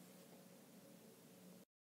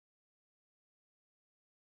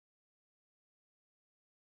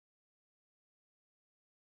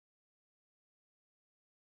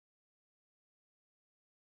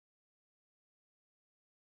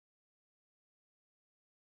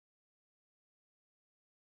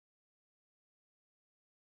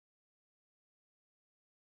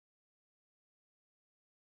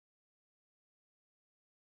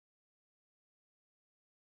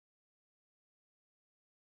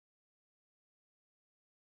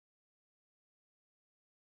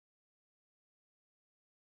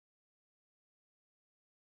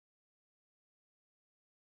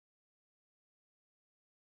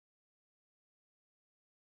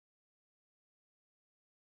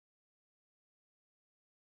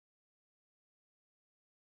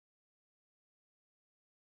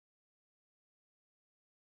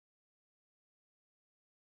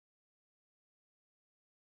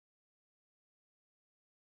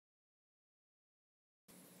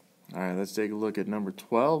 Alright, let's take a look at number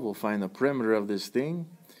 12. We'll find the perimeter of this thing.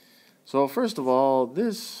 So first of all,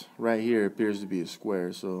 this right here appears to be a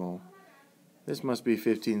square, so this must be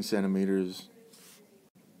 15 centimeters.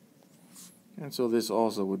 And so this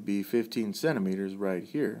also would be 15 centimeters right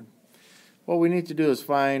here. What we need to do is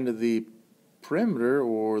find the perimeter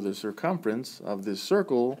or the circumference of this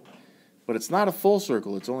circle, but it's not a full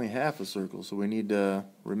circle, it's only half a circle, so we need to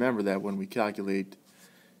remember that when we calculate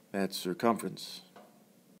that circumference.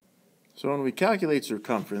 So when we calculate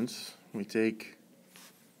circumference, we take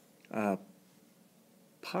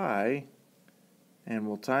pi and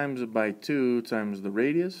we'll times it by 2 times the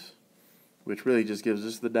radius, which really just gives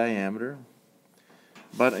us the diameter.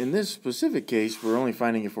 But in this specific case, we're only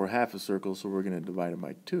finding it for half a circle, so we're going to divide it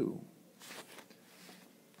by 2.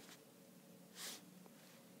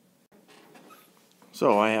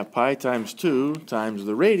 So I have pi times 2 times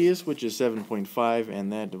the radius, which is 7.5,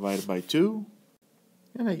 and that divided by 2.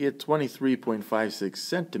 And I get 23.56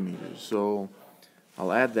 centimeters. So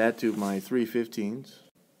I'll add that to my 3/15.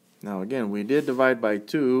 Now again, we did divide by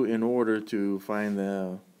 2 in order to find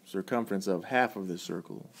the circumference of half of this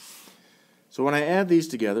circle. So when I add these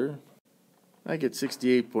together, I get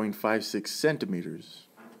 68.56 centimeters.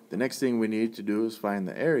 The next thing we need to do is find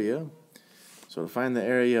the area. So to find the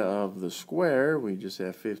area of the square, we just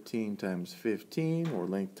have 15 times 15, or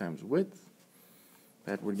length times width.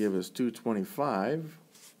 That would give us 225.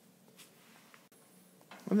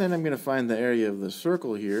 And then I'm going to find the area of the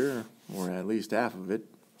circle here, or at least half of it.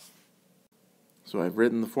 So I've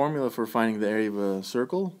written the formula for finding the area of a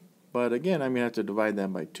circle, but again I'm going to have to divide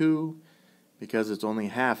that by 2 because it's only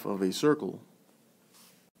half of a circle.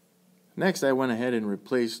 Next I went ahead and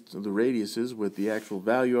replaced the radiuses with the actual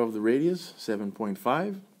value of the radius,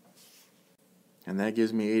 7.5, and that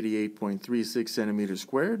gives me 88.36 centimeters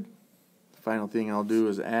squared. The final thing I'll do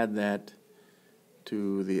is add that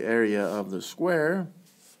to the area of the square,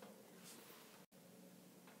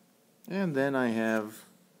 and then I have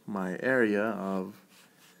my area of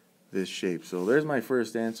this shape. So there's my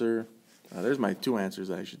first answer. There's my two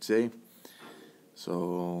answers, I should say.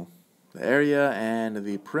 So the area and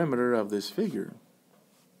the perimeter of this figure.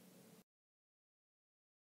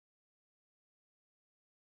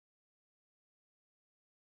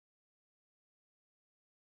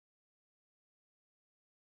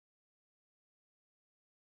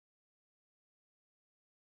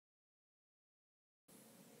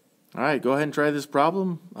 Alright, go ahead and try this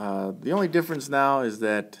problem. The only difference now is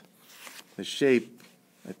that the shape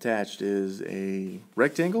attached is a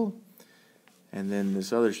rectangle, and then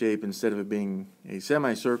this other shape, instead of it being a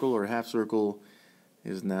semicircle or half circle,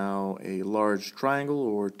 is now a large triangle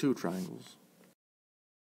or two triangles.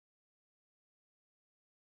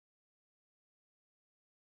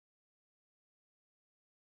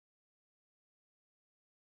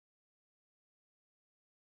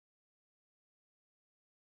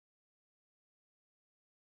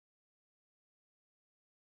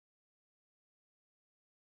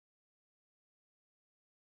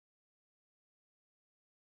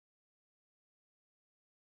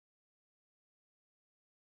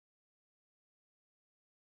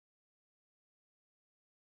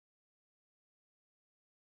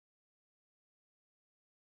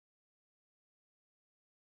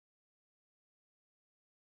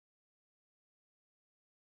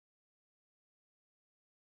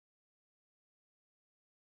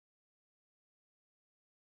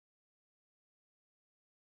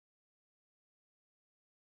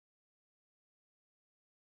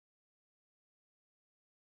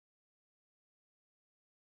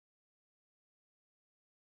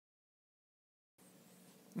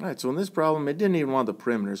 Alright, so in this problem, it didn't even want the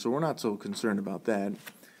perimeter, so we're not so concerned about that.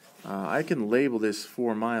 I can label this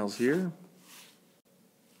 4 miles here,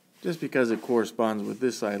 just because it corresponds with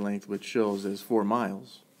this side length, which shows as 4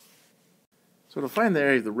 miles. So to find the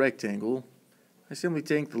area of the rectangle, I simply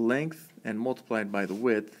take the length and multiply it by the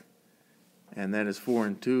width, and that is 4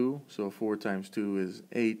 and 2, so 4 times 2 is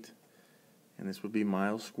 8, and this would be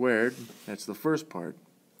miles squared. That's the first part.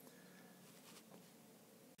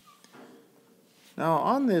 Now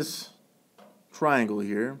on this triangle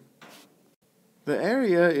here, the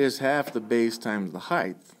area is half the base times the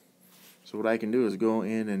height. So what I can do is go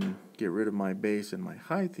in and get rid of my base and my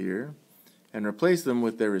height here and replace them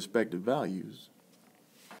with their respective values,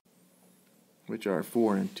 which are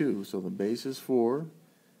 4 and 2. So the base is 4,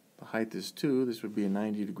 the height is 2. This would be a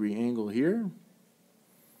 90-degree angle here.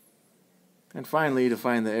 And finally, to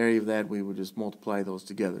find the area of that, we would just multiply those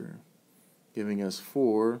together, giving us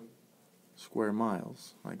 4 square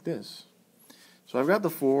miles, like this. So I've got the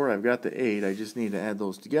 4, I've got the 8, I just need to add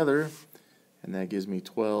those together, and that gives me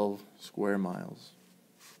 12 square miles.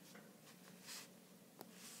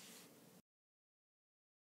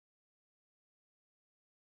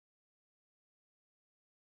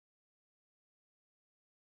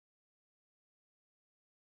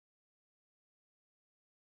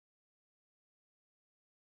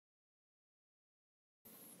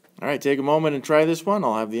 Alright, take a moment and try this one.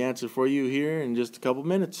 I'll have the answer for you here in just a couple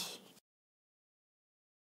minutes.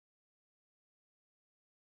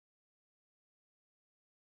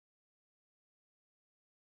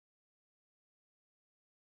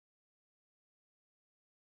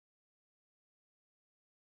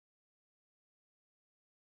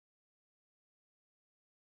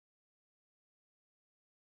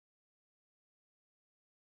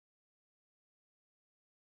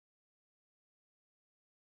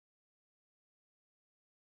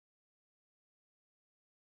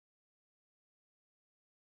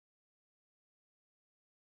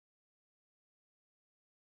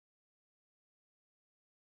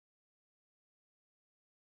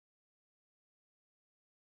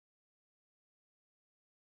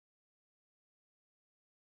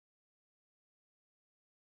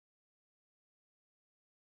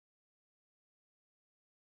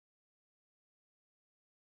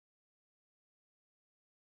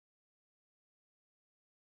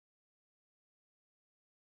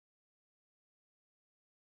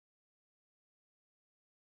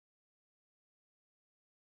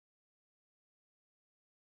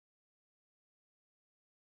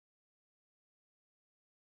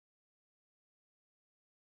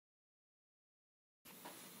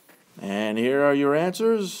 And here are your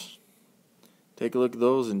answers. Take a look at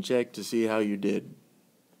those and check to see how you did.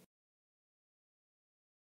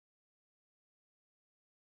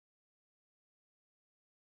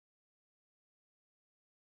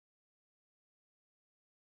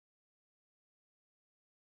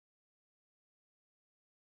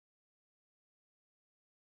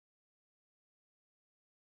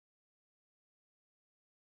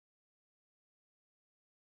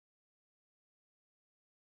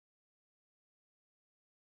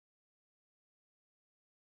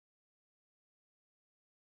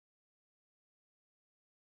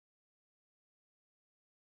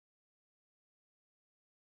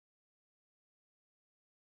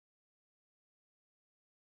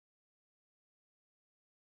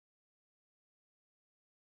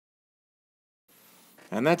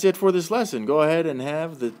 And that's it for this lesson. Go ahead and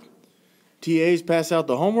have the TAs pass out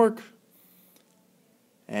the homework.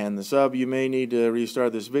 And the sub, you may need to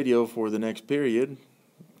restart this video for the next period.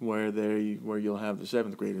 where you'll have the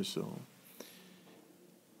 7th graders. So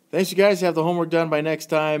thanks, you guys. Have the homework done by next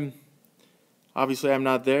time. Obviously, I'm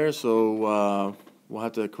not there, so we'll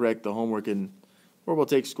have to correct the homework, or we'll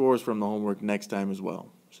take scores from the homework next time as well.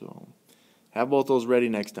 So have both those ready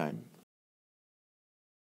next time.